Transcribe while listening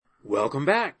Welcome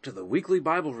back to the weekly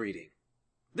Bible reading.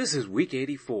 This is week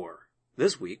 84.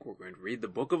 This week we're going to read the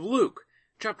book of Luke,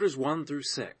 chapters 1 through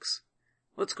 6.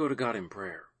 Let's go to God in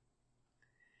prayer.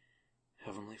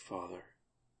 Heavenly Father,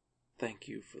 thank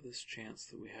you for this chance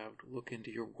that we have to look into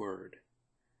your word.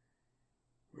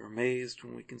 We're amazed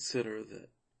when we consider that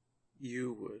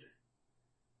you would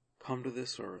come to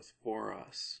this earth for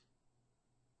us.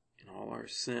 In all our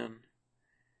sin,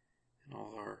 in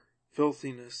all our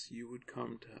filthiness, you would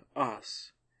come to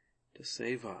us to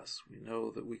save us. We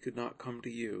know that we could not come to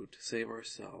you to save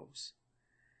ourselves.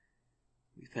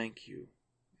 We thank you.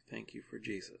 We thank you for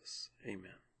Jesus.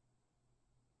 Amen.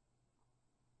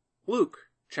 Luke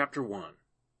chapter 1.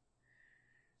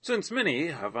 Since many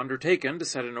have undertaken to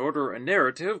set in order a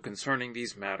narrative concerning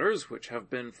these matters which have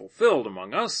been fulfilled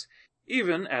among us,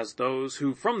 even as those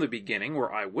who from the beginning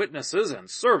were eyewitnesses and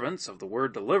servants of the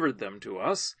word delivered them to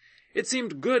us, it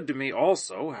seemed good to me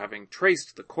also, having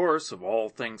traced the course of all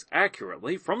things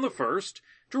accurately from the first,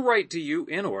 to write to you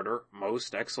in order,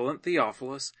 most excellent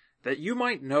Theophilus, that you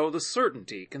might know the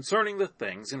certainty concerning the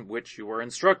things in which you were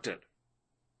instructed.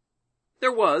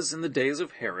 There was in the days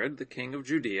of Herod, the king of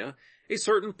Judea, a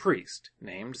certain priest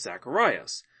named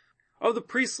Zacharias, of the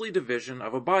priestly division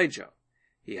of Abijah.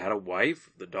 He had a wife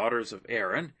of the daughters of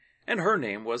Aaron, and her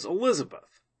name was Elizabeth.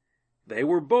 They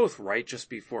were both righteous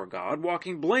before God,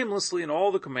 walking blamelessly in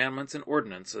all the commandments and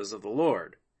ordinances of the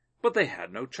Lord. But they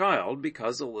had no child,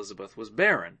 because Elizabeth was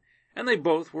barren, and they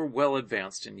both were well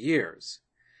advanced in years.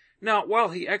 Now, while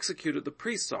he executed the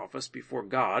priest's office before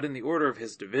God in the order of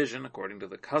his division, according to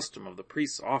the custom of the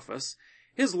priest's office,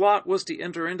 his lot was to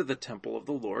enter into the temple of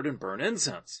the Lord and burn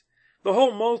incense. The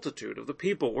whole multitude of the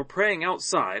people were praying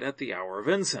outside at the hour of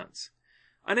incense.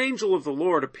 An angel of the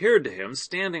Lord appeared to him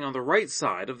standing on the right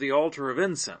side of the altar of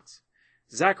incense.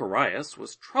 Zacharias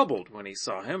was troubled when he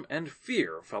saw him, and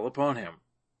fear fell upon him.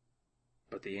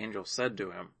 But the angel said to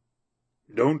him,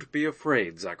 "Don't be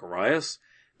afraid, Zacharias,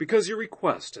 because your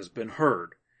request has been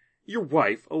heard. Your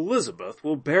wife Elizabeth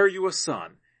will bear you a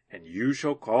son, and you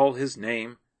shall call his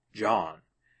name John.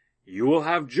 You will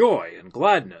have joy and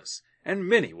gladness, and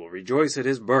many will rejoice at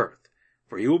his birth,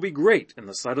 for he will be great in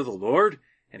the sight of the Lord,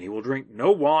 and he will drink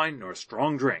no wine nor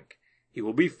strong drink. He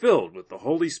will be filled with the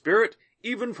Holy Spirit,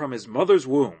 even from his mother's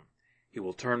womb. He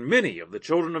will turn many of the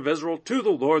children of Israel to the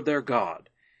Lord their God.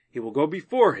 He will go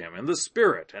before him in the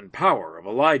spirit and power of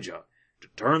Elijah, to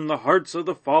turn the hearts of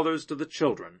the fathers to the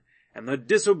children, and the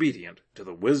disobedient to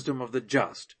the wisdom of the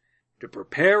just, to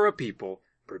prepare a people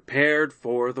prepared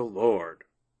for the Lord."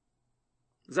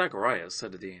 Zacharias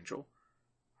said to the angel,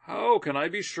 "How can I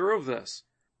be sure of this?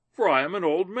 For I am an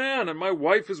old man, and my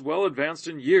wife is well advanced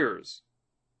in years."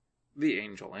 The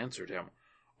angel answered him,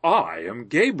 "I am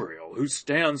Gabriel, who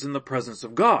stands in the presence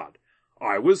of God.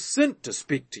 I was sent to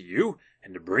speak to you,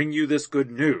 and to bring you this good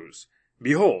news.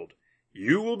 Behold,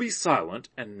 you will be silent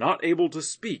and not able to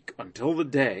speak until the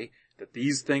day that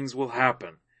these things will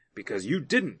happen, because you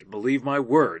didn't believe my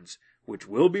words, which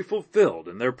will be fulfilled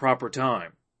in their proper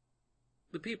time."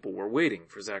 The people were waiting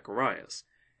for Zacharias,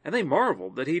 and they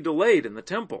marveled that he delayed in the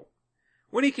temple.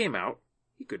 When he came out,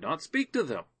 he could not speak to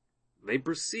them. They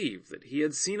perceived that he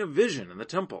had seen a vision in the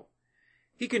temple.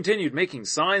 He continued making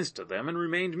signs to them and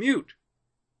remained mute.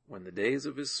 When the days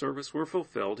of his service were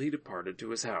fulfilled, he departed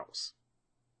to his house.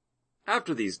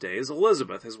 After these days,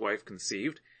 Elizabeth his wife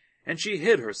conceived, and she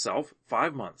hid herself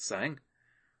 5 months, saying,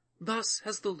 "Thus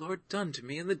has the Lord done to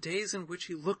me in the days in which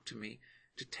he looked to me,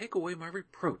 to take away my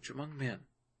reproach among men."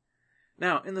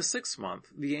 Now, in the 6th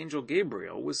month, the angel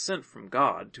Gabriel was sent from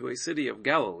God to a city of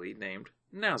Galilee named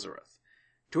Nazareth,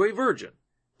 to a virgin,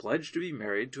 pledged to be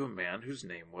married to a man whose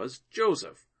name was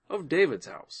Joseph, of David's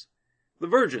house. The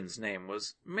virgin's name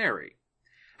was Mary.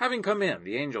 Having come in,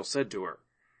 the angel said to her,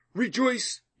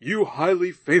 "Rejoice, you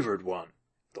highly favored one.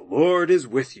 The Lord is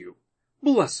with you.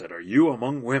 Blessed are you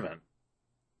among women."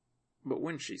 But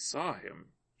when she saw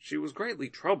him, she was greatly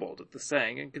troubled at the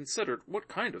saying, and considered what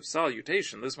kind of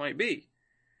salutation this might be.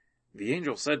 The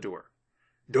angel said to her,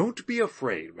 "Don't be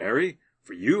afraid, Mary,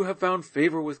 for you have found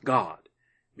favor with God.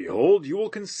 Behold, you will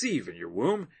conceive in your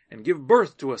womb, and give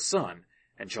birth to a son,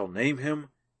 and shall name him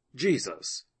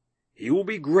Jesus. He will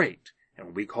be great, and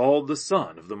will be called the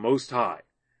Son of the Most High.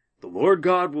 The Lord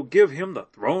God will give him the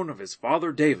throne of his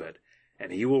father David,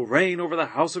 and he will reign over the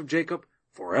house of Jacob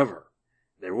forever.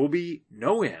 There will be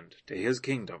no end to his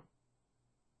kingdom."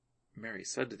 Mary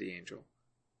said to the angel,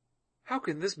 "How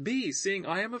can this be, seeing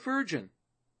I am a virgin?"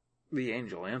 The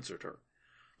angel answered her,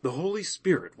 "The Holy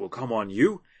Spirit will come on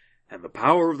you, and the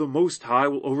power of the Most High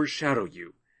will overshadow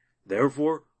you.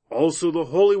 Therefore, also the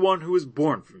Holy One who is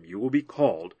born from you will be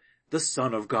called the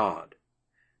Son of God.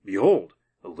 Behold,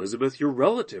 Elizabeth, your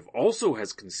relative, also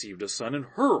has conceived a son in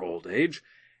her old age,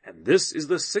 and this is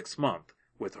the 6th month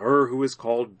with her who is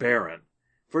called barren,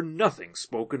 for nothing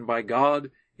spoken by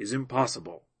God is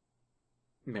impossible."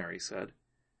 Mary said,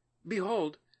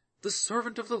 "Behold, the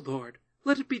servant of the Lord,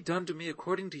 let it be done to me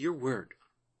according to your word."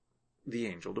 The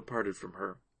angel departed from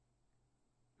her.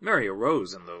 Mary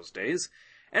arose in those days,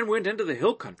 and went into the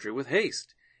hill country with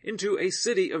haste, into a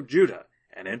city of Judah,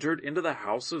 and entered into the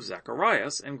house of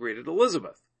Zacharias, and greeted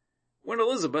Elizabeth. When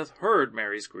Elizabeth heard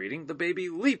Mary's greeting, the baby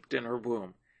leaped in her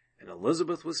womb, and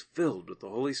Elizabeth was filled with the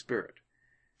Holy Spirit.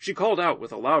 She called out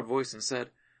with a loud voice and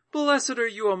said, "Blessed are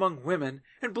you among women,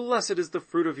 and blessed is the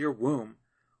fruit of your womb.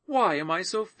 Why am I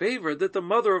so favored that the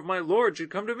mother of my Lord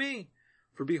should come to me?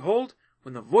 For behold,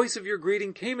 when the voice of your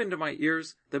greeting came into my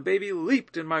ears, the baby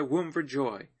leaped in my womb for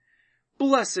joy.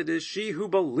 Blessed is she who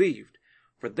believed,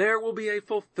 for there will be a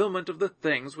fulfillment of the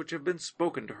things which have been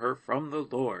spoken to her from the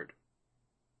Lord."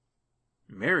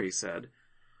 Mary said,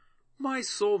 "My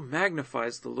soul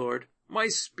magnifies the Lord. My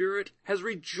spirit has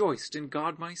rejoiced in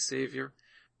God my Savior,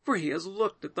 for he has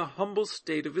looked at the humble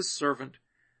state of his servant.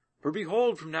 For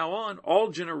behold, from now on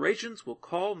all generations will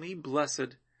call me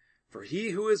blessed. For he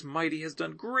who is mighty has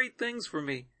done great things for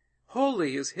me.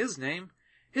 Holy is his name.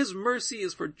 His mercy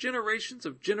is for generations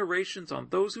of generations on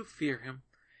those who fear him.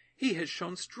 He has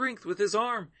shown strength with his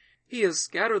arm. He has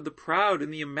scattered the proud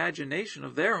in the imagination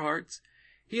of their hearts.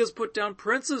 He has put down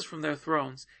princes from their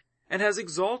thrones, and has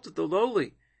exalted the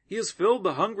lowly. He has filled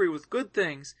the hungry with good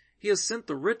things. He has sent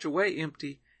the rich away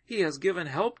empty. He has given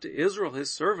help to Israel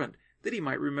his servant, that he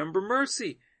might remember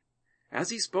mercy, as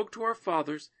he spoke to our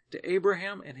fathers, to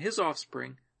Abraham and his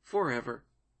offspring, forever."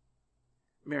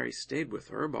 Mary stayed with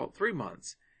her about 3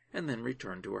 months, and then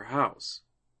returned to her house.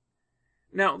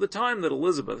 Now the time that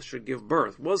Elizabeth should give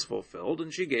birth was fulfilled,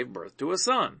 and she gave birth to a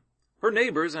son. Her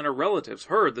neighbors and her relatives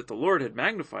heard that the Lord had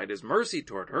magnified his mercy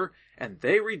toward her, and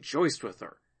they rejoiced with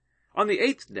her. On the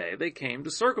 8th day they came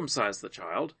to circumcise the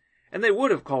child, and they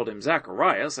would have called him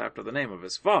Zacharias after the name of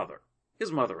his father.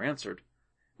 His mother answered,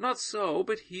 "Not so,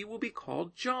 but he will be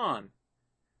called John."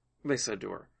 They said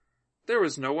to her, "There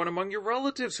is no one among your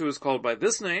relatives who is called by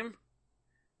this name."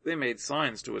 They made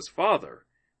signs to his father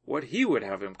what he would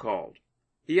have him called.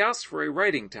 He asked for a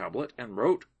writing tablet and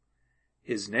wrote,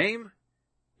 "His name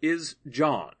is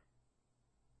John."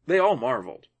 They all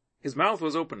marveled. His mouth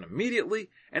was opened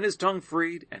immediately, and his tongue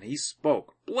freed, and he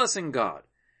spoke, blessing God.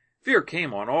 Fear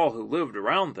came on all who lived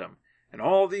around them, and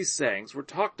all these sayings were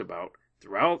talked about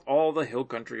throughout all the hill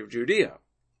country of Judea.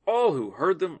 All who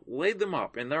heard them laid them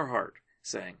up in their heart,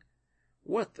 saying,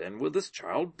 "What then will this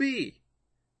child be?"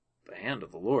 The hand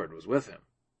of the Lord was with him.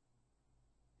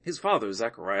 His father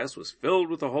Zacharias was filled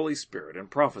with the Holy Spirit and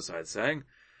prophesied, saying,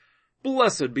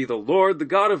 "Blessed be the Lord, the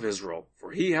God of Israel,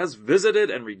 for he has visited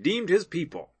and redeemed his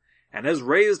people, and has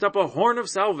raised up a horn of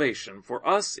salvation for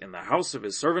us in the house of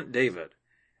his servant David,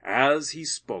 as he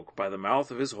spoke by the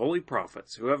mouth of his holy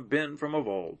prophets who have been from of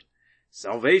old,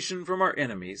 salvation from our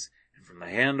enemies and from the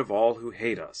hand of all who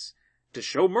hate us, to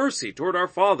show mercy toward our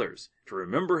fathers, to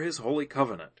remember his holy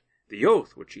covenant, the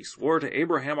oath which he swore to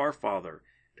Abraham our father,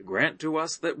 to grant to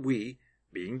us that we,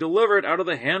 being delivered out of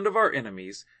the hand of our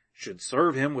enemies, should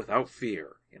serve him without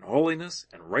fear, in holiness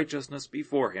and righteousness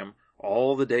before him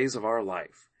all the days of our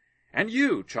life. And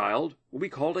you, child, will be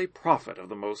called a prophet of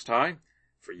the Most High,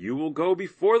 for you will go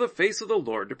before the face of the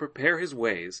Lord to prepare his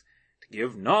ways, to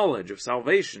give knowledge of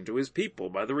salvation to his people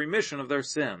by the remission of their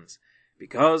sins,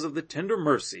 because of the tender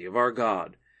mercy of our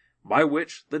God, by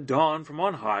which the dawn from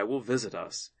on high will visit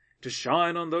us, to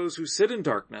shine on those who sit in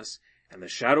darkness and the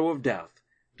shadow of death,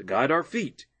 to guide our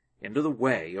feet into the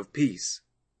way of peace."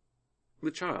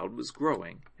 The child was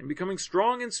growing and becoming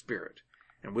strong in spirit,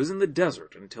 and was in the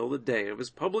desert until the day of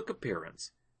his public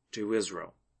appearance to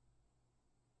Israel.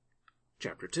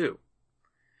 Chapter 2.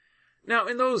 Now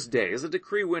in those days a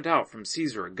decree went out from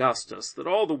Caesar Augustus that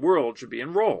all the world should be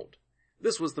enrolled.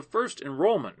 This was the first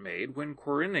enrollment made when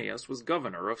Quirinius was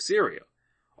governor of Syria.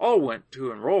 All went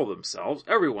to enroll themselves,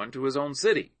 everyone to his own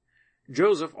city.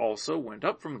 Joseph also went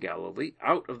up from Galilee,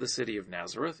 out of the city of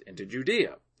Nazareth, into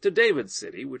Judea, to David's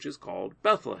city, which is called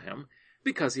Bethlehem,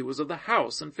 because he was of the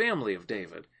house and family of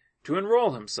David, to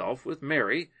enroll himself with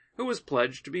Mary, who was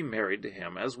pledged to be married to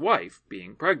him as wife,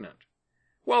 being pregnant.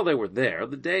 While they were there,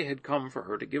 the day had come for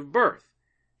her to give birth.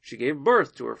 She gave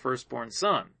birth to her firstborn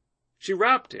son. She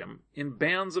wrapped him in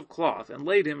bands of cloth and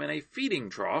laid him in a feeding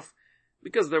trough,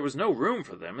 because there was no room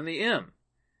for them in the inn.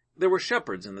 There were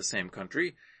shepherds in the same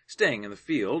country, staying in the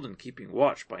field and keeping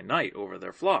watch by night over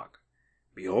their flock.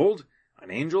 Behold, an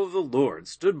angel of the Lord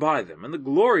stood by them, and the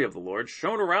glory of the Lord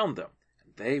shone around them,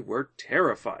 and they were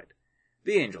terrified.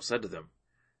 The angel said to them,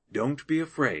 Don't be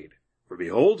afraid, for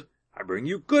behold, I bring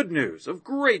you good news of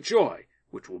great joy,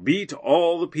 which will be to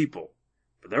all the people.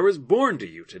 For there is born to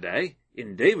you today,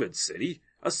 in David's city,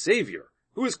 a Savior,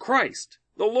 who is Christ,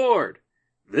 the Lord.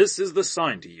 This is the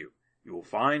sign to you. You will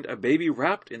find a baby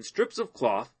wrapped in strips of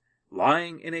cloth,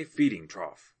 lying in a feeding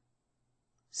trough."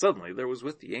 Suddenly there was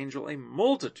with the angel a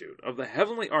multitude of the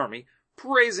heavenly army,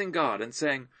 praising God and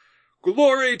saying,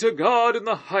 "Glory to God in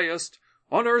the highest,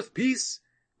 on earth peace,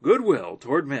 goodwill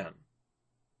toward men."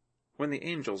 When the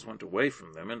angels went away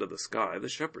from them into the sky, the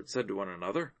shepherds said to one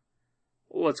another,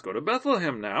 "Let's go to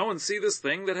Bethlehem now and see this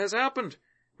thing that has happened,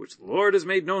 which the Lord has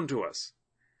made known to us."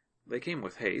 They came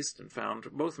with haste and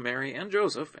found both Mary and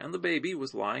Joseph, and the baby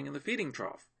was lying in the feeding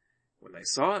trough. When they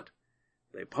saw it,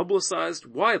 they publicized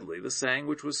widely the saying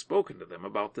which was spoken to them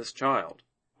about this child.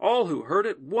 All who heard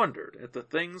it wondered at the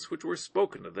things which were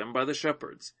spoken to them by the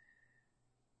shepherds.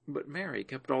 But Mary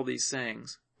kept all these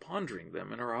sayings, pondering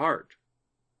them in her heart.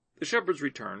 The shepherds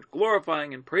returned,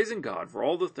 glorifying and praising God for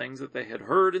all the things that they had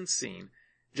heard and seen,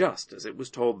 just as it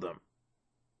was told them.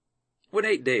 When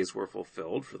 8 days were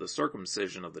fulfilled for the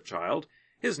circumcision of the child,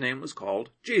 his name was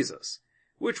called Jesus,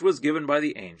 which was given by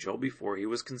the angel before he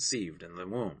was conceived in the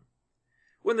womb.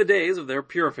 When the days of their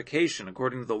purification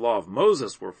according to the law of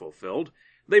Moses were fulfilled,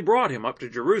 they brought him up to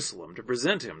Jerusalem to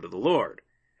present him to the Lord,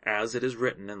 as it is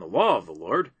written in the law of the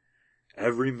Lord,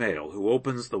 "Every male who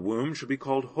opens the womb shall be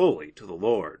called holy to the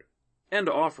Lord," and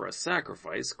to offer a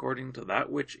sacrifice according to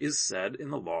that which is said in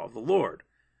the law of the Lord,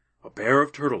 "A pair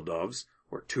of turtle doves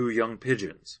or 2 young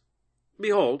pigeons."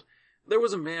 Behold, there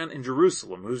was a man in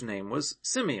Jerusalem whose name was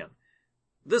Simeon.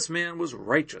 This man was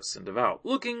righteous and devout,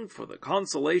 looking for the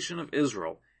consolation of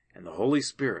Israel, and the Holy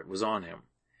Spirit was on him.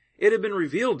 It had been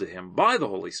revealed to him by the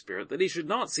Holy Spirit that he should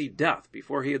not see death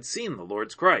before he had seen the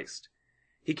Lord's Christ.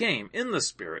 He came in the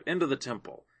Spirit into the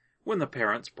temple, when the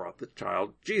parents brought the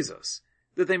child Jesus,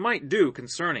 that they might do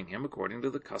concerning him according to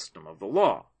the custom of the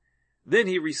law. Then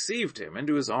he received him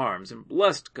into his arms and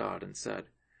blessed God and said,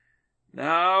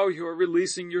 "Now you are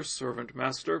releasing your servant,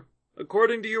 Master,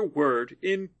 according to your word,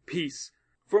 in peace.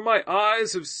 For my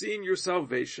eyes have seen your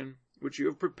salvation, which you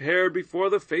have prepared before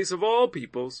the face of all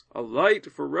peoples, a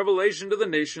light for revelation to the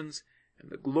nations, and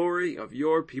the glory of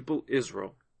your people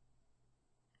Israel."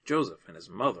 Joseph and his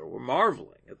mother were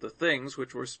marveling at the things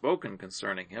which were spoken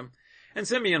concerning him, and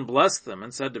Simeon blessed them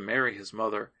and said to Mary his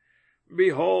mother,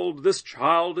 "Behold, this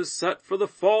child is set for the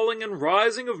falling and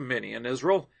rising of many in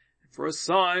Israel, and for a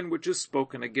sign which is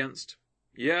spoken against.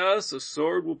 Yes, a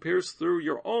sword will pierce through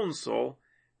your own soul,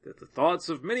 that the thoughts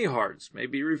of many hearts may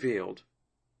be revealed."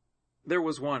 There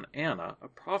was one Anna, a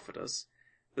prophetess,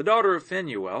 the daughter of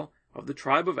Phanuel, of the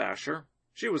tribe of Asher.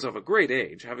 She was of a great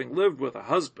age, having lived with a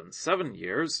husband 7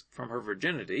 years from her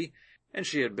virginity, and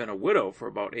she had been a widow for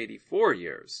about 84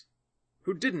 years,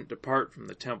 who didn't depart from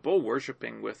the temple,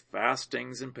 worshipping with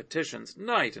fastings and petitions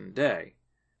night and day.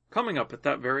 Coming up at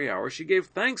that very hour, she gave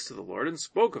thanks to the Lord and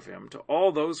spoke of him to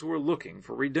all those who were looking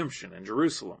for redemption in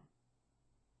Jerusalem.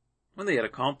 When they had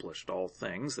accomplished all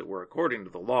things that were according to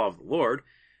the law of the Lord,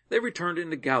 they returned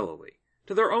into Galilee,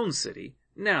 to their own city,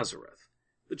 Nazareth.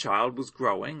 The child was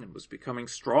growing and was becoming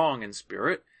strong in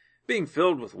spirit, being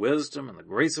filled with wisdom, and the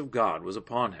grace of God was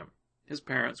upon him. His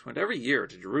parents went every year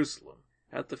to Jerusalem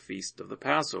at the feast of the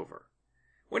Passover.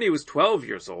 When he was 12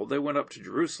 years old, they went up to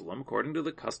Jerusalem according to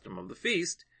the custom of the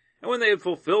feast, and when they had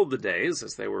fulfilled the days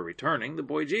as they were returning, the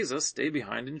boy Jesus stayed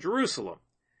behind in Jerusalem.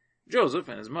 Joseph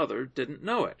and his mother didn't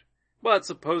know it, but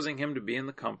supposing him to be in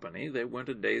the company, they went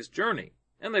a day's journey,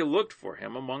 and they looked for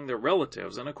him among their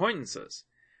relatives and acquaintances.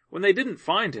 When they didn't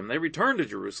find him, they returned to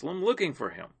Jerusalem looking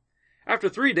for him. After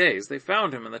 3 days, they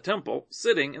found him in the temple,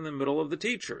 sitting in the middle of the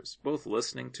teachers, both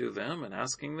listening to them and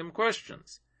asking them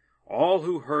questions. All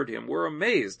who heard him were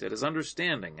amazed at his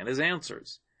understanding and his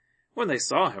answers. When they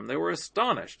saw him, they were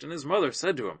astonished, and his mother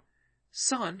said to him,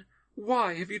 "Son,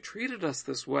 why have you treated us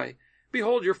this way?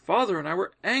 Behold, your father and I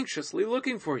were anxiously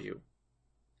looking for you."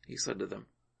 He said to them,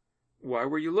 "Why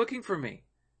were you looking for me?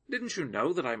 Didn't you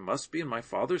know that I must be in my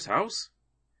father's house?"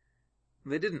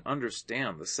 They didn't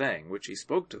understand the saying which he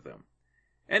spoke to them.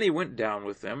 And he went down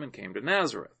with them and came to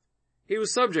Nazareth. He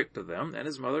was subject to them, and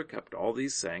his mother kept all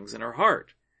these sayings in her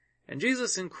heart. And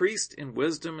Jesus increased in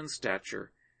wisdom and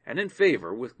stature, and in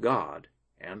favor with God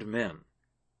and men.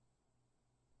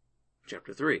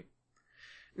 Chapter 3.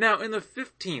 Now in the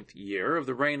 15th year of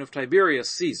the reign of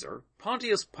Tiberius Caesar,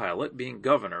 Pontius Pilate being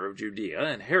governor of Judea,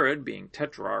 and Herod being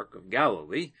tetrarch of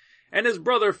Galilee, and his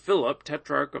brother Philip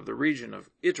tetrarch of the region of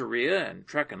Iturea and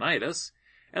Trachonitis,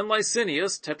 and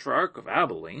Licinius tetrarch of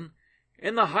Abilene,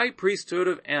 in the high priesthood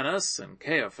of Annas and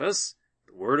Caiaphas,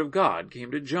 the word of God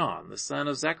came to John, the son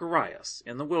of Zacharias,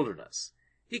 in the wilderness.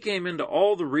 He came into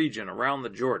all the region around the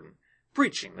Jordan,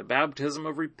 preaching the baptism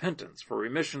of repentance for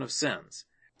remission of sins,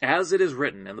 as it is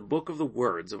written in the book of the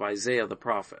words of Isaiah the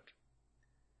prophet.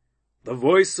 The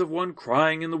voice of one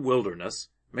crying in the wilderness,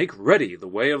 make ready the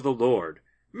way of the Lord,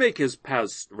 make his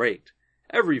paths straight.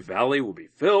 Every valley will be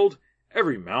filled,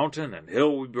 every mountain and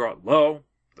hill will be brought low,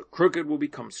 the crooked will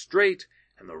become straight,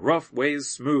 and the rough ways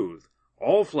smooth.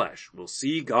 All flesh will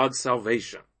see God's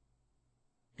salvation.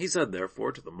 He said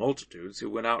therefore to the multitudes who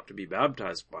went out to be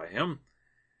baptized by him,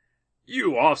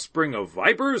 You offspring of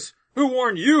vipers, who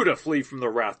warned you to flee from the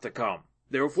wrath to come?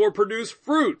 Therefore produce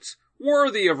fruits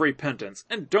worthy of repentance,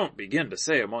 and don't begin to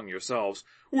say among yourselves,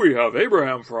 We have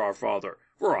Abraham for our father.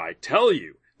 For I tell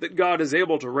you that God is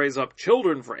able to raise up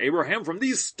children for Abraham from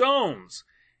these stones.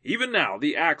 Even now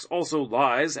the axe also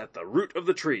lies at the root of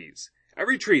the trees.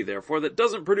 Every tree, therefore, that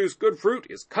doesn't produce good fruit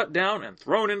is cut down and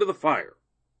thrown into the fire.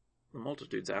 The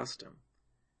multitudes asked him,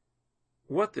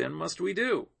 What then must we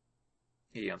do?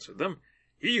 He answered them,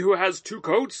 He who has 2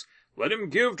 coats, let him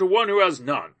give to one who has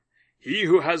none. He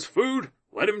who has food,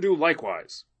 let him do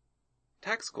likewise.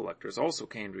 Tax collectors also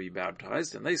came to be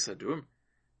baptized, and they said to him,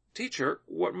 Teacher,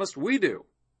 what must we do?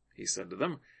 He said to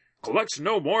them, Collect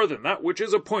no more than that which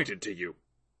is appointed to you.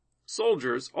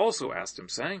 Soldiers also asked him,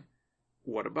 saying,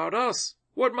 What about us?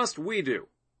 What must we do?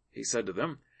 He said to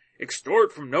them,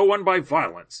 Extort from no one by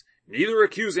violence, neither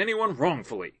accuse anyone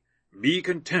wrongfully. Be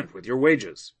content with your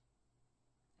wages.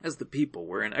 As the people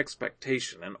were in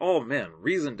expectation, and all men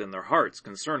reasoned in their hearts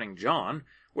concerning John,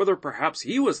 whether perhaps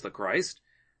he was the Christ,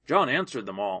 John answered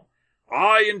them all,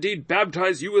 I indeed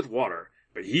baptize you with water,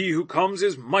 but he who comes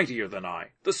is mightier than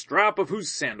I, the strap of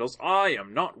whose sandals I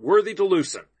am not worthy to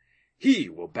loosen. He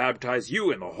will baptize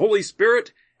you in the Holy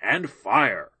Spirit and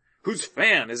fire, whose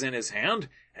fan is in his hand,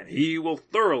 and he will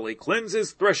thoroughly cleanse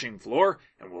his threshing floor,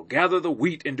 and will gather the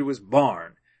wheat into his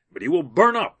barn, but he will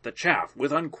burn up the chaff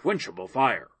with unquenchable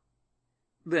fire.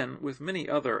 Then, with many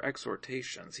other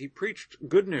exhortations, he preached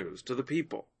good news to the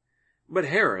people. But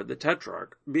Herod the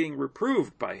Tetrarch, being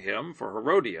reproved by him for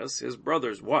Herodias, his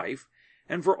brother's wife,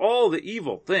 and for all the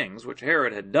evil things which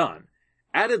Herod had done,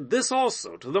 added this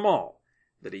also to them all,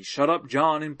 that he shut up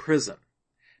John in prison.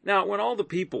 Now when all the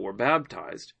people were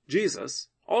baptized, Jesus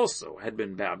also had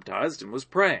been baptized and was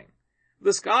praying.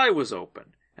 The sky was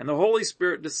opened, and the Holy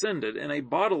Spirit descended in a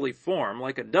bodily form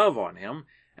like a dove on him,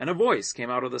 and a voice came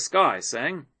out of the sky,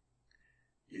 saying,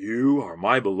 You are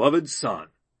my beloved Son.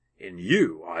 In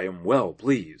you I am well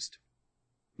pleased.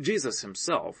 Jesus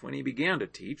himself, when he began to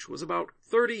teach, was about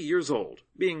 30 years old,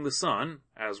 being the son,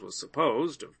 as was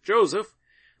supposed, of Joseph,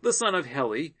 the son of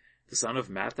Heli, the son of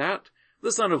Mathat,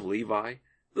 the son of Levi,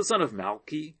 the son of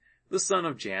Malchi, the son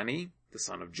of Janni, the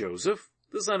son of Joseph,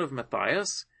 the son of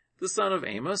Matthias, the son of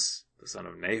Amos, the son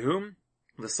of Nahum,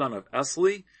 the son of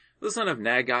Esli, the son of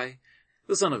Nagai,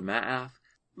 the son of Maath,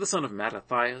 the son of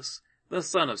Mattathias, the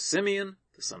son of Simeon,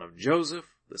 the son of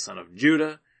Joseph, the son of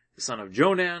Judah, the son of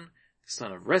Jonan, the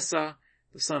son of Ressa,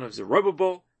 the son of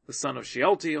Zerubbabel, the son of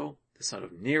Shealtiel, the son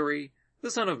of Neri,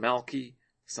 the son of Malchi,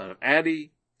 the son of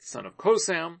Addi, the son of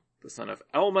Kosam, the son of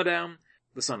Elmadam,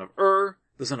 the son of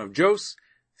the son of Jos,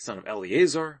 the son of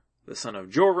Eleazar, the son of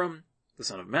Joram, the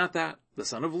son of Mathat, the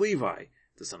son of Levi,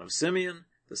 the son of Simeon,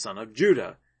 the son of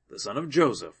Judah, the son of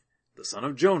Joseph, the son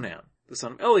of Jonan, the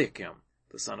son of Eliakim,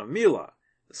 the son of Mela,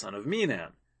 the son of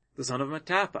Menan, the son of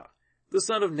Mattatha, the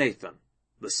son of Nathan,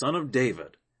 the son of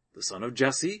David, the son of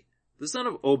Jesse, the son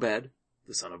of Obed,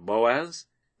 the son of Boaz,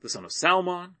 the son of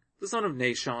Salmon, the son of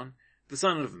Nashon, the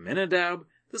son of Minadab,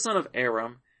 the son of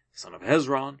Aram, the son of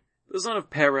Hezron, the son of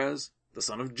Perez, the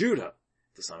son of Judah,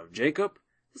 the son of Jacob,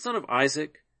 the son of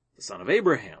Isaac, the son of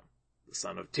Abraham, the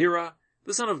son of Terah,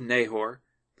 the son of Nahor,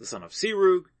 the son of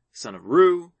Serug, the son of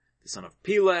Ru, the son of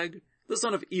Peleg, the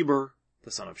son of Eber,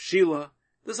 the son of Shelah,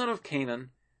 the son of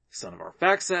Canaan, the son of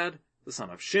Arphaxad, the son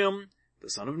of Shem, the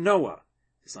son of Noah,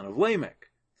 the son of Lamech,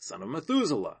 the son of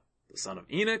Methuselah, the son of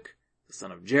Enoch, the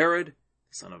son of Jared,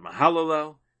 the son of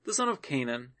Mahalalel, the son of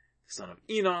Canaan, the son of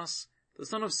Enos, the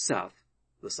son of Seth,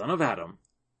 the son of Adam,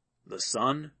 the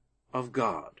Son of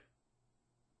God.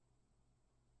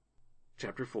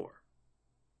 Chapter 4.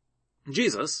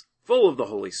 Jesus, full of the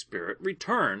Holy Spirit,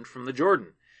 returned from the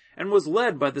Jordan, and was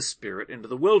led by the Spirit into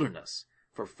the wilderness,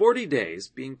 for 40 days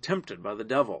being tempted by the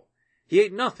devil. He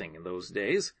ate nothing in those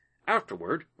days.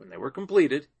 Afterward, when they were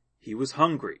completed, he was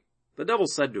hungry. The devil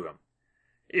said to him,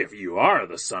 If you are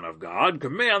the Son of God,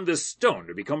 command this stone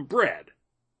to become bread.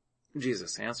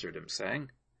 Jesus answered him,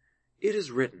 saying, It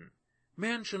is written,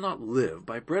 Man shall not live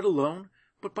by bread alone,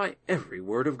 but by every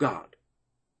word of God.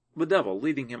 The devil,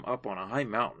 leading him up on a high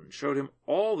mountain, showed him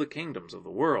all the kingdoms of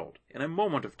the world in a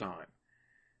moment of time.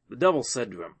 The devil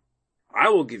said to him, "I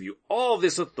will give you all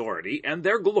this authority and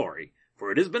their glory,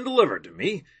 for it has been delivered to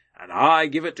me, and I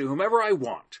give it to whomever I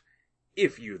want.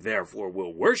 If you therefore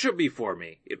will worship before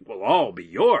me, it will all be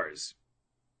yours."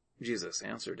 Jesus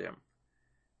answered him,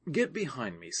 "Get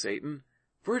behind me, Satan,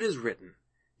 for it is written,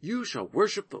 'You shall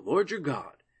worship the Lord your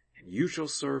God, and you shall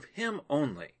serve him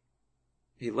only.'"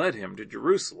 He led him to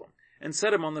Jerusalem, and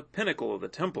set him on the pinnacle of the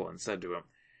temple, and said to him,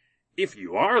 "If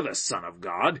you are the Son of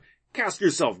God, cast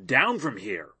yourself down from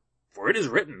here, for it is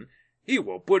written, 'He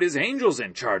will put his angels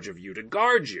in charge of you to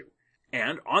guard you,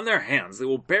 and on their hands they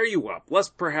will bear you up,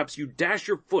 lest perhaps you dash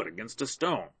your foot against a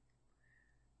stone.'"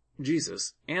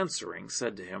 Jesus, answering,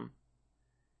 said to him,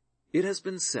 "It has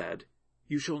been said,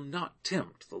 'You shall not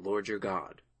tempt the Lord your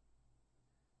God.'"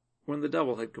 When the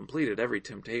devil had completed every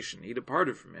temptation, he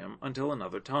departed from him until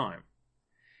another time.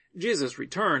 Jesus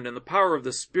returned in the power of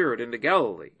the Spirit into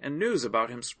Galilee, and news about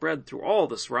him spread through all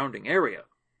the surrounding area.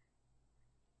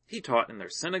 He taught in their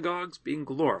synagogues, being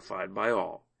glorified by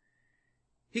all.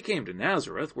 He came to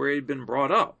Nazareth, where he had been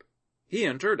brought up. He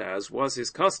entered, as was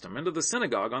his custom, into the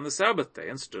synagogue on the Sabbath day,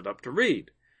 and stood up to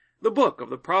read. The book of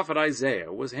the prophet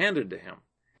Isaiah was handed to him.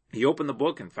 He opened the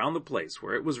book and found the place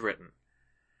where it was written,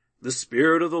 "The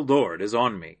Spirit of the Lord is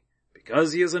on me,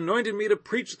 because he has anointed me to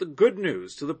preach the good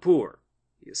news to the poor.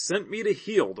 He has sent me to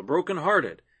heal the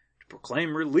brokenhearted, to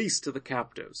proclaim release to the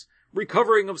captives,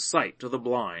 recovering of sight to the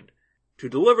blind, to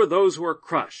deliver those who are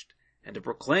crushed, and to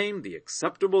proclaim the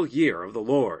acceptable year of the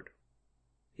Lord."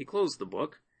 He closed the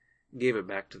book, gave it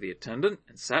back to the attendant,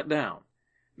 and sat down.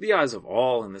 The eyes of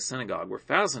all in the synagogue were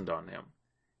fastened on him.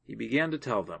 He began to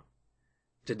tell them,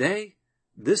 "Today,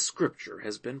 this scripture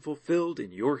has been fulfilled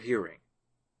in your hearing."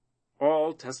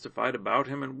 All testified about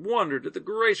him and wondered at the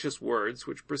gracious words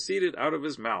which proceeded out of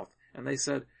his mouth, and they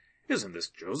said, "Isn't this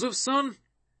Joseph's son?"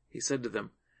 He said to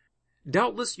them,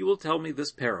 "Doubtless you will tell me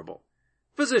this parable.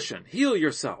 'Physician, heal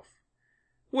yourself.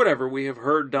 Whatever we have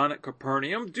heard done at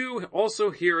Capernaum, do also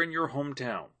here in your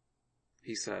hometown."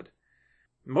 He said,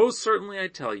 "Most certainly I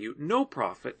tell you, no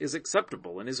prophet is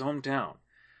acceptable in his hometown.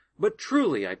 But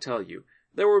truly I tell you,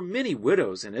 there were many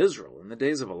widows in Israel in the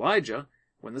days of Elijah,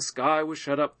 when the sky was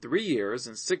shut up 3 years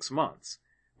and 6 months,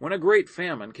 when a great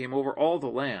famine came over all the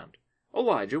land.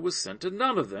 Elijah was sent to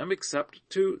none of them except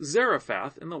to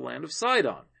Zarephath in the land of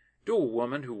Sidon, to a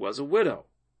woman who was a widow.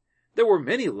 There were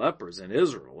many lepers in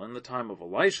Israel in the time of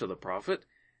Elisha the prophet,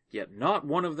 yet not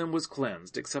one of them was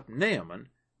cleansed except Naaman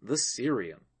the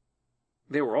Syrian."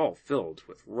 They were all filled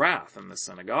with wrath in the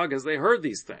synagogue as they heard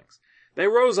these things. They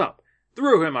rose up,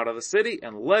 threw him out of the city,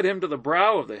 and led him to the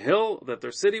brow of the hill that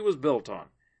their city was built on,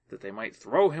 that they might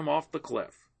throw him off the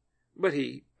cliff. But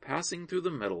he, passing through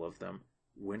the middle of them,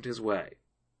 went his way.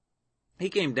 He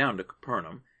came down to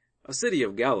Capernaum, a city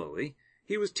of Galilee.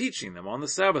 He was teaching them on the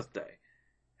Sabbath day,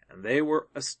 and they were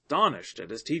astonished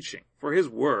at his teaching, for his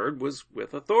word was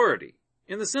with authority.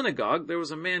 In the synagogue there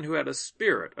was a man who had a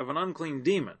spirit of an unclean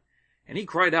demon, and he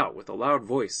cried out with a loud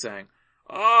voice, saying,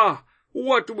 "Ah,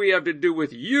 what do we have to do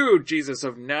with you, Jesus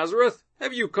of Nazareth?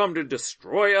 Have you come to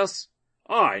destroy us?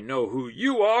 I know who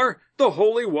you are, the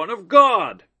Holy One of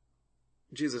God."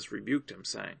 Jesus rebuked him,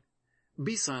 saying,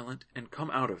 "Be silent and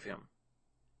come out of him."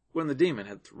 When the demon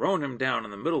had thrown him down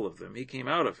in the middle of them, he came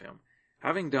out of him,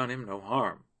 having done him no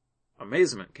harm.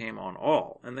 Amazement came on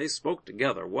all, and they spoke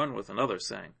together one with another,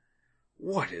 saying,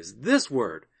 "What is this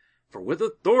word? For with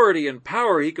authority and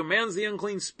power he commands the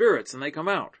unclean spirits, and they come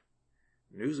out."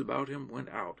 News about him went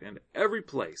out in every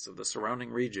place of the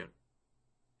surrounding region.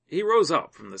 He rose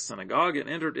up from the synagogue and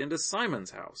entered into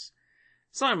Simon's house.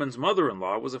 Simon's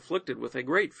mother-in-law was afflicted with a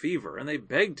great fever, and they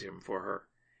begged him for her.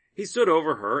 He stood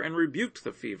over her and rebuked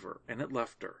the fever, and it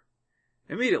left her.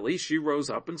 Immediately she rose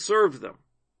up and served them.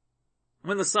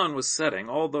 When the sun was setting,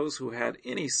 all those who had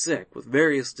any sick with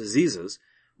various diseases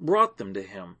brought them to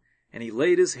him, and he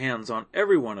laid his hands on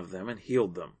every one of them and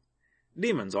healed them.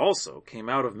 Demons also came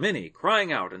out of many,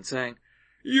 crying out and saying,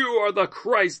 "You are the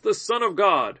Christ, the Son of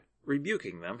God."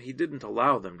 Rebuking them, he didn't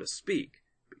allow them to speak,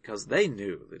 because they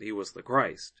knew that he was the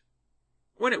Christ.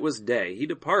 When it was day, he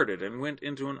departed and went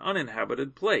into an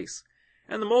uninhabited place,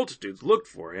 and the multitudes looked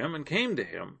for him and came to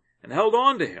him and held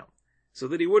on to him, so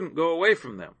that he wouldn't go away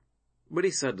from them. But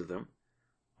he said to them,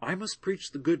 "I must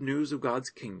preach the good news of God's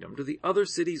kingdom to the other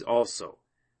cities also.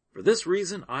 For this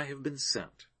reason I have been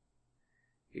sent."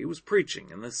 He was preaching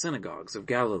in the synagogues of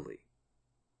Galilee.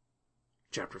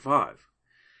 Chapter 5.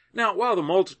 Now while the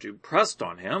multitude pressed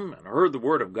on him and heard the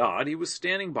word of God, he was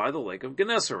standing by the lake of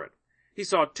Gennesaret. He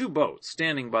saw 2 boats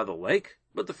standing by the lake,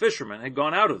 but the fishermen had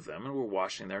gone out of them and were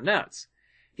washing their nets.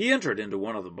 He entered into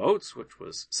one of the boats, which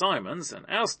was Simon's, and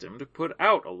asked him to put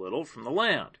out a little from the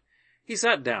land. He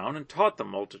sat down and taught the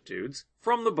multitudes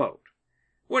from the boat.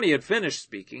 When he had finished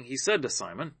speaking, he said to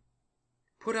Simon,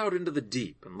 "Put out into the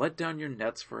deep and let down your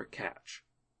nets for a catch."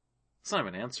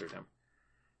 Simon answered him,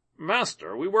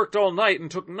 "Master, we worked all night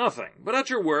and took nothing, but at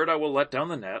your word I will let down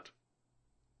the net."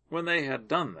 When they had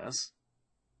done this,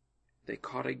 they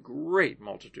caught a great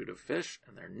multitude of fish,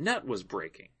 and their net was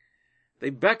breaking. They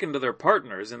beckoned to their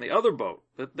partners in the other boat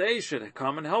that they should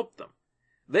come and help them.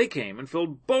 They came and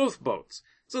filled both boats,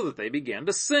 so that they began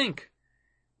to sink.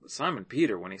 But Simon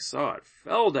Peter, when he saw it,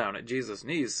 fell down at Jesus'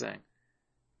 knees, saying,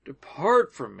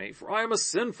 "Depart from me, for I am a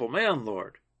sinful man,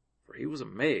 Lord." For he was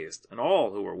amazed, and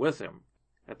all who were with him,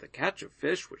 at the catch of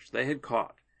fish which they had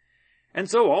caught.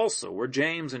 And so also were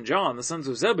James and John, the sons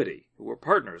of Zebedee, who were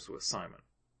partners with Simon.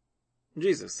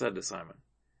 Jesus said to Simon,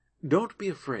 "Don't be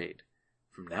afraid.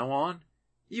 From now on,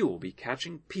 you will be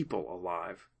catching people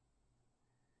alive."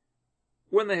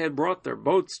 When they had brought their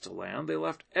boats to land, they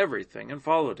left everything and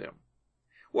followed him.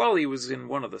 While he was in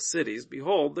one of the cities,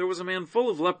 behold, there was a man full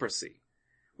of leprosy.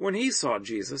 When he saw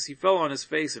Jesus, he fell on his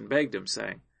face and begged him,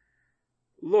 saying,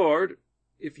 "Lord,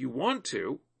 if you want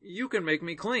to, you can make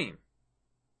me clean."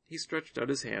 He stretched out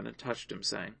his hand and touched him,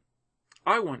 saying,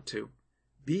 "I want to.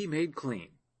 Be made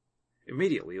clean."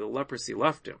 Immediately the leprosy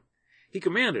left him. He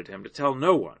commanded him to tell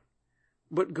no one.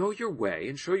 "But go your way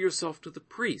and show yourself to the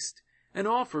priest, and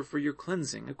offer for your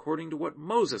cleansing according to what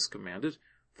Moses commanded,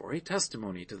 for a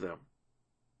testimony to them."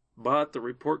 But the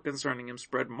report concerning him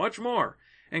spread much more,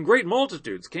 and great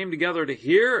multitudes came together to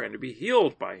hear and to be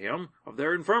healed by him of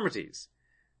their infirmities.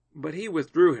 But he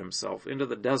withdrew himself into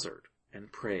the desert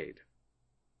and prayed.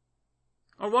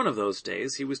 On one of those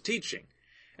days he was teaching,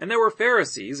 and there were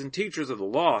Pharisees and teachers of the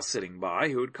law sitting by,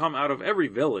 who had come out of every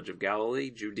village of Galilee,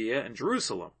 Judea, and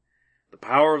Jerusalem. The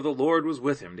power of the Lord was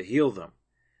with him to heal them.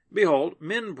 Behold,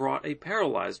 men brought a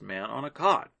paralyzed man on a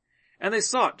cot, and they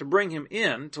sought to bring him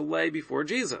in to lay before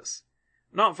Jesus.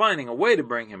 Not finding a way to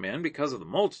bring him in because of the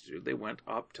multitude, they went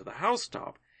up to the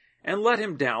housetop and let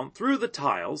him down through the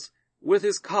tiles with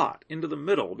his cot into the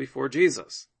middle before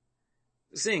Jesus.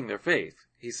 Seeing their faith,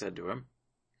 he said to him,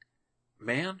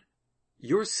 "Man,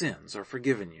 your sins are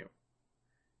forgiven you."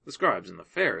 The scribes and the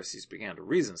Pharisees began to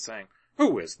reason, saying,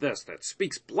 "Who is this that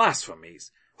speaks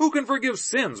blasphemies? Who can forgive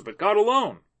sins but God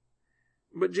alone?"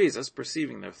 But Jesus,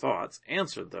 perceiving their thoughts,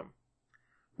 answered them,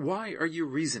 "Why are you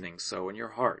reasoning so in your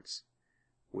hearts?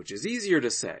 Which is easier to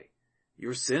say,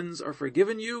 'Your sins are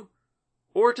forgiven you,'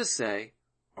 or to say,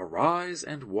 'Arise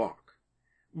and walk'?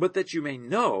 But that you may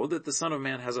know that the Son of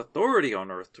Man has authority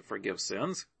on earth to forgive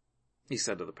sins," he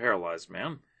said to the paralyzed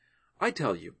man, "I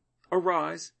tell you,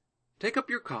 arise, take up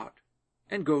your cot,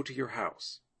 and go to your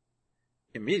house."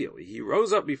 Immediately he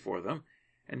rose up before them,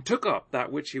 and took up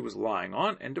that which he was lying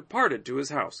on, and departed to his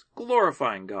house,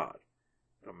 glorifying God.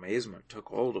 Amazement took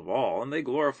hold of all, and they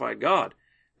glorified God.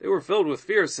 They were filled with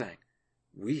fear, saying,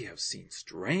 "We have seen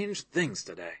strange things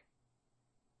today."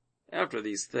 After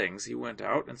these things he went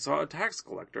out and saw a tax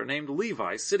collector named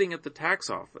Levi sitting at the tax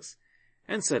office,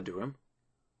 and said to him,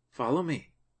 "Follow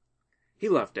me." He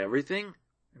left everything,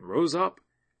 and rose up,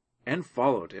 and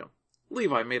followed him.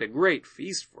 Levi made a great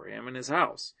feast for him in his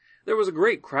house. There was a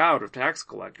great crowd of tax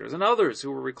collectors and others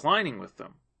who were reclining with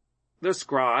them. The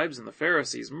scribes and the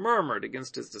Pharisees murmured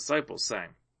against his disciples,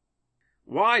 saying,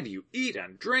 "Why do you eat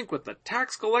and drink with the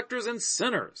tax collectors and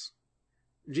sinners?"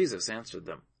 Jesus answered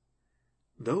them,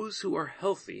 "Those who are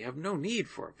healthy have no need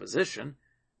for a physician,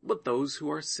 but those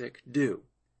who are sick do.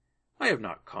 I have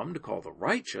not come to call the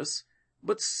righteous,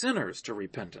 but sinners to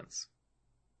repentance."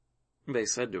 They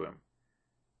said to him,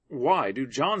 "Why do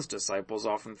John's disciples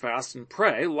often fast and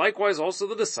pray, likewise also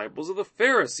the disciples of the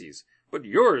Pharisees, but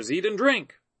yours eat and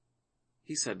drink?"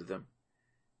 He said to them,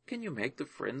 "Can you make the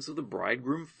friends of the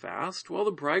bridegroom fast while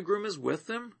the bridegroom is with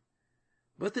them?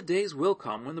 But the days will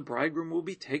come when the bridegroom will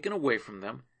be taken away from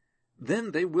them.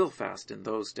 Then they will fast in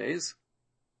those days."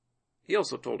 He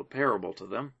also told a parable to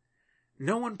them.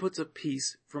 "No one puts a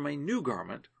piece from a new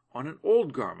garment on an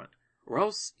old garment, or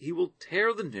else he will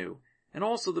tear the new, and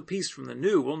also the piece from the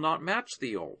new will not match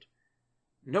the old.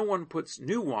 No one puts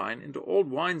new wine into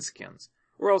old wineskins,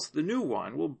 or else the new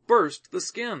wine will burst the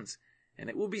skins, and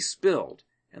it will be spilled,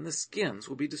 and the skins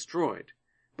will be destroyed.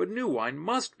 But new wine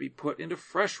must be put into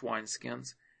fresh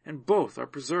wineskins, and both are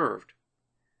preserved.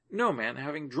 No man,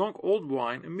 having drunk old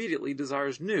wine, immediately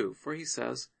desires new, for he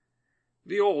says,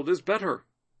 'The old is better.'"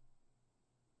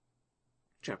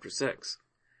 Chapter 6.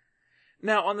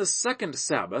 Now on the second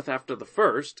Sabbath after the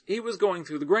first, he was going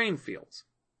through the grain fields.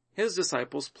 His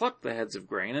disciples plucked the heads of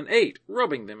grain and ate,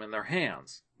 rubbing them in their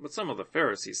hands. But some of the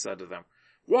Pharisees said to them,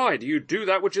 Why do you do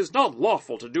that which is not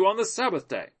lawful to do on the Sabbath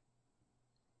day?"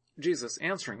 Jesus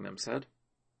answering them said,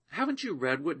 "Haven't you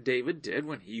read what David did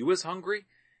when he was hungry,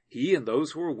 he and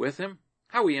those who were with him,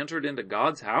 how he entered into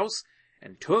God's house,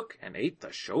 and took and ate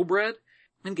the showbread,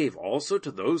 and gave also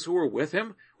to those who were with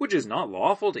him, which is not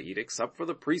lawful to eat except for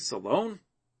the priests alone?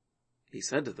 He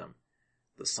said to them,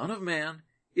 The Son of Man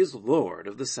is Lord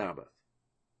of the Sabbath."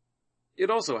 It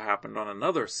also happened on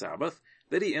another Sabbath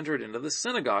that he entered into the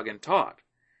synagogue and taught.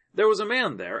 There was a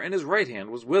man there, and his right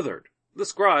hand was withered. The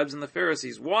scribes and the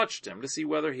Pharisees watched him to see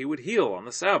whether he would heal on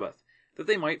the Sabbath, that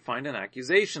they might find an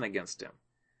accusation against him.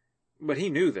 But he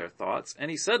knew their thoughts, and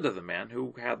he said to the man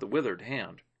who had the withered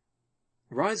hand,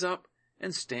 "Rise up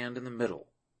and stand in the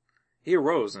middle." He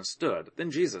arose and stood.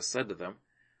 Then Jesus said to them,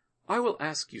 "I will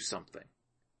ask you something.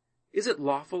 Is it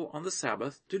lawful on the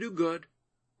Sabbath to do good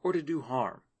or to do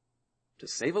harm? To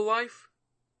save a life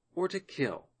or to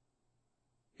kill?"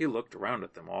 He looked around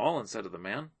at them all and said to the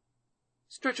man,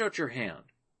 "Stretch out your hand."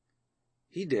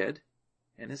 He did,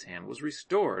 and his hand was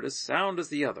restored, as sound as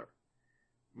the other.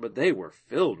 But they were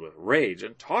filled with rage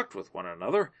and talked with one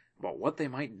another about what they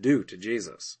might do to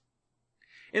Jesus.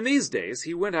 In these days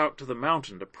he went out to the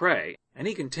mountain to pray, and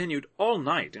he continued all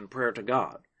night in prayer to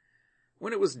God.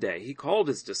 When it was day, he called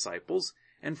his disciples,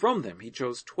 and from them he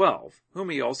chose 12,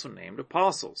 whom he also named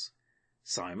apostles: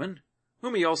 Simon,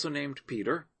 whom he also named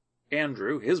Peter,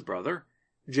 Andrew his brother,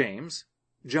 James,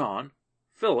 John,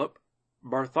 Philip,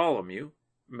 Bartholomew,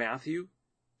 Matthew,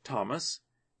 Thomas,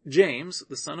 James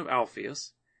the son of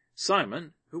Alphaeus,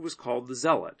 Simon, who was called the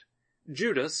Zealot,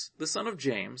 Judas the son of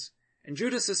James, and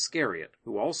Judas Iscariot,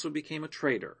 who also became a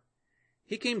traitor.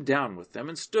 He came down with them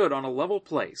and stood on a level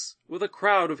place, with a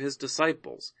crowd of his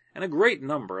disciples, and a great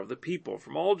number of the people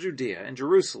from all Judea and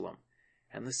Jerusalem,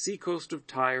 and the seacoast of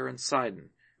Tyre and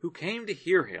Sidon, who came to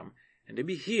hear him and to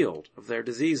be healed of their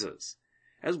diseases,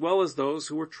 as well as those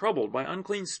who were troubled by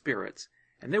unclean spirits,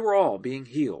 and they were all being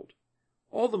healed.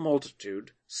 All the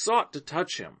multitude sought to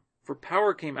touch him, for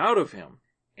power came out of him,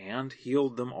 and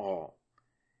healed them all.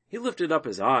 He lifted up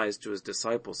his eyes to his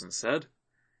disciples and said,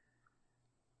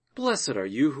 "Blessed are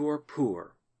you who are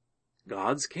poor.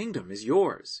 God's kingdom is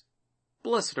yours.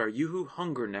 Blessed are you who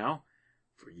hunger now,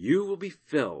 for you will be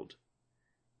filled.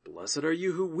 Blessed are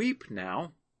you who weep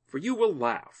now, for you will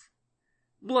laugh.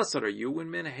 Blessed are you when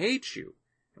men hate you,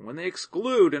 and when they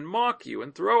exclude and mock you,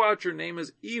 and throw out your name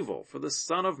as evil for the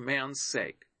Son of Man's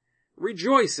sake.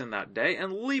 Rejoice in that day,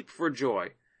 and leap for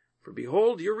joy, for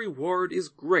behold, your reward is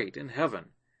great in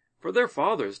heaven, for their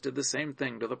fathers did the same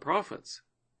thing to the prophets.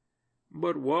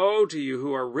 But woe to you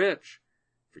who are rich,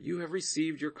 for you have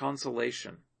received your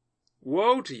consolation.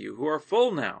 Woe to you who are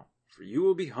full now, for you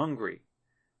will be hungry.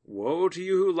 Woe to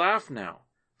you who laugh now,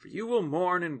 for you will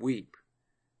mourn and weep.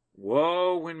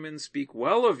 Woe when men speak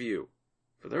well of you,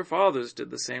 for their fathers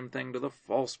did the same thing to the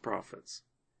false prophets.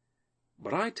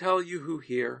 But I tell you who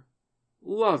hear,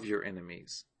 love your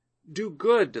enemies, do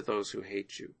good to those who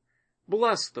hate you,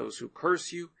 bless those who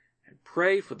curse you, and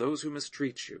pray for those who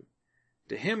mistreat you.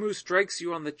 To him who strikes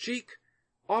you on the cheek,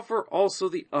 offer also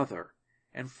the other,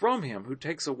 and from him who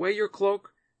takes away your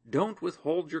cloak, don't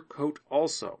withhold your coat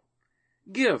also.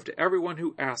 Give to everyone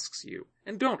who asks you,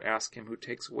 and don't ask him who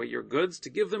takes away your goods to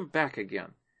give them back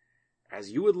again.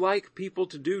 As you would like people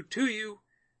to do to you,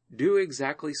 do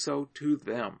exactly so to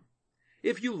them.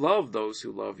 If you love those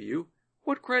who love you,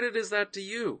 what credit is that to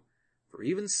you? For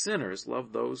even sinners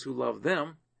love those who love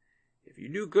them. If you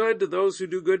do good to those who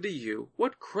do good to you,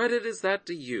 what credit is that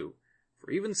to you? For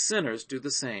even sinners do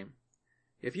the same.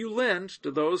 If you lend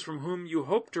to those from whom you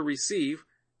hope to receive,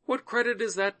 what credit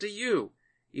is that to you?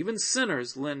 Even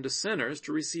sinners lend to sinners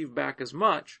to receive back as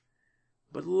much.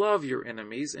 But love your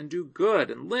enemies and do good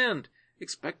and lend,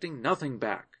 expecting nothing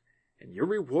back, and your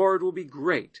reward will be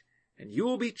great, and you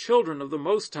will be children of the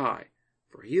Most High,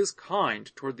 for he is kind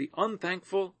toward the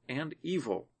unthankful and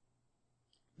evil.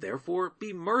 Therefore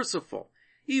be merciful,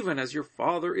 even as your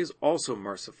Father is also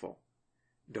merciful.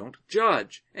 Don't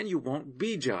judge, and you won't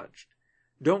be judged.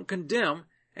 Don't condemn,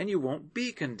 and you won't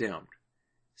be condemned.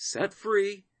 Set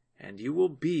free, and you will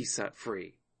be set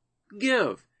free.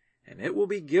 Give, and it will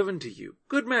be given to you.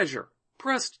 Good measure,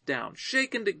 pressed down,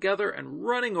 shaken together, and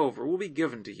running over will be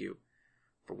given to you.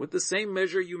 For with the same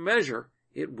measure you measure,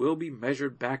 it will be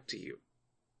measured back to you.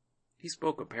 He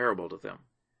spoke a parable to them.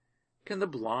 Can the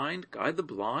blind guide the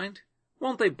blind?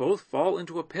 Won't they both fall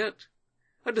into a pit?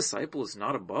 A disciple is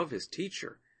not above his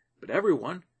teacher, but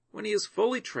everyone, when he is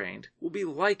fully trained, will be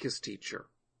like his teacher.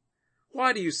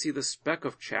 Why do you see the speck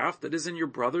of chaff that is in your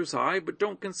brother's eye, but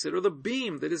don't consider the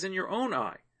beam that is in your own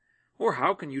eye? Or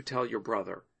how can you tell your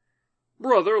brother,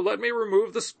 "Brother, let me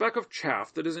remove the speck of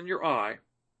chaff that is in your eye,"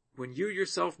 when you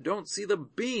yourself don't see the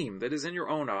beam that is in your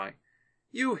own eye?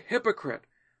 You hypocrite!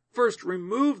 First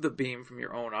remove the beam from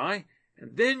your own eye,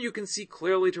 and then you can see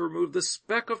clearly to remove the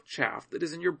speck of chaff that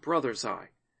is in your brother's eye.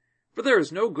 For there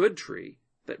is no good tree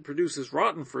that produces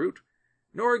rotten fruit,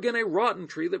 nor again a rotten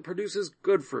tree that produces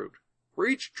good fruit. For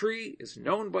each tree is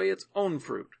known by its own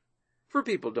fruit. For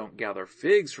people don't gather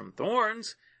figs from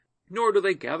thorns, nor do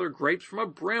they gather grapes from a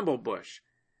bramble bush.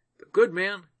 The good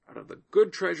man, out of the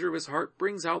good treasure of his heart,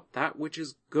 brings out that which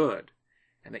is good,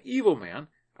 and the evil man,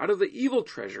 out of the evil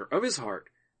treasure of his heart,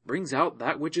 brings out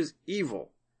that which is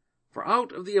evil. For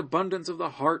out of the abundance of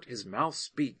the heart his mouth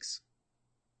speaks.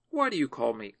 Why do you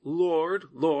call me Lord,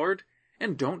 Lord,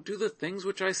 and don't do the things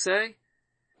which I say?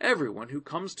 Everyone who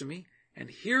comes to me and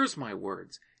hears my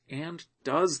words and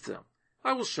does them,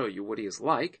 I will show you what he is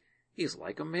like. He is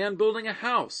like a man building a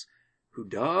house, who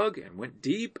dug and went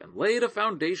deep and laid a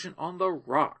foundation on the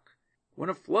rock. When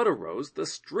a flood arose, the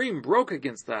stream broke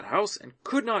against that house and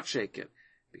could not shake it,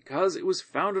 because it was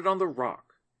founded on the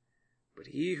rock. But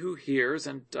he who hears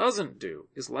and doesn't do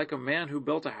is like a man who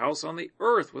built a house on the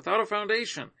earth without a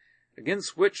foundation,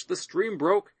 against which the stream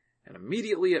broke, and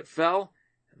immediately it fell,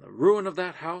 and the ruin of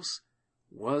that house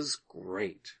was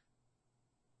great.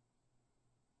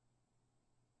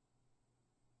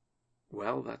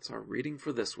 Well, that's our reading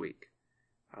for this week.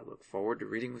 I look forward to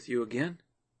reading with you again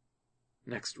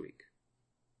next week.